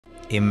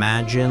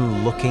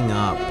Imagine looking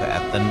up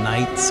at the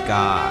night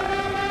sky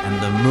and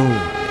the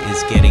moon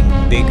is getting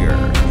bigger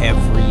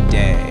every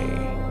day.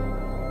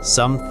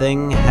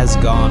 Something has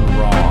gone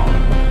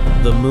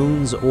wrong. The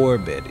moon's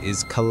orbit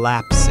is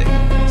collapsing,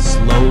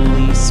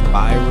 slowly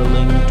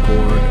spiraling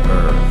toward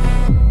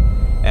Earth.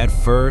 At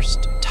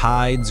first,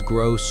 tides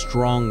grow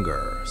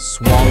stronger,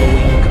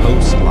 swallowing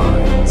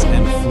coastlines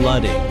and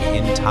flooding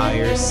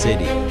entire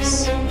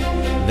cities.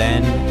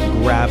 Then,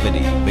 gravity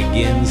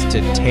begins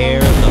to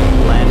tear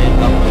the planet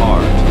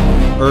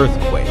apart.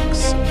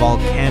 Earthquakes,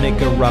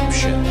 volcanic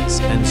eruptions,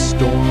 and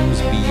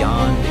storms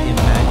beyond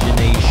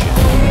imagination.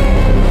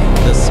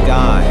 The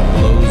sky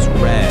glows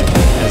red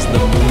as the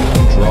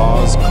moon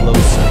draws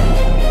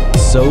closer.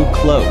 So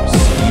close,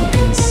 you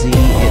can see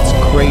its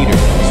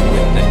craters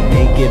with the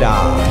naked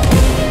eye.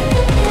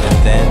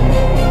 And then,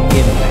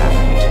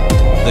 impact.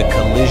 The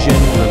collision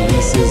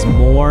releases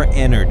more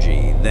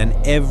energy than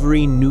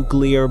every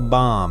nuclear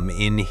bomb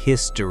in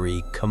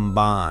history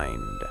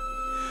combined.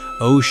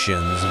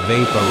 Oceans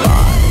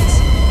vaporize,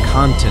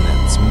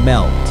 continents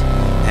melt,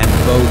 and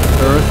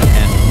both Earth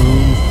and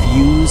Moon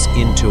fuse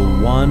into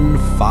one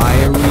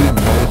fiery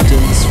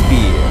molten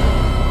sphere.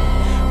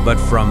 But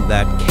from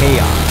that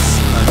chaos,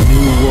 a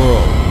new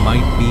world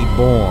might be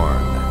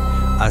born,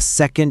 a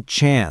second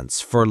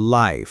chance for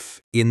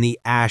life in the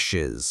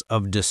ashes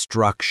of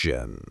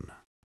destruction.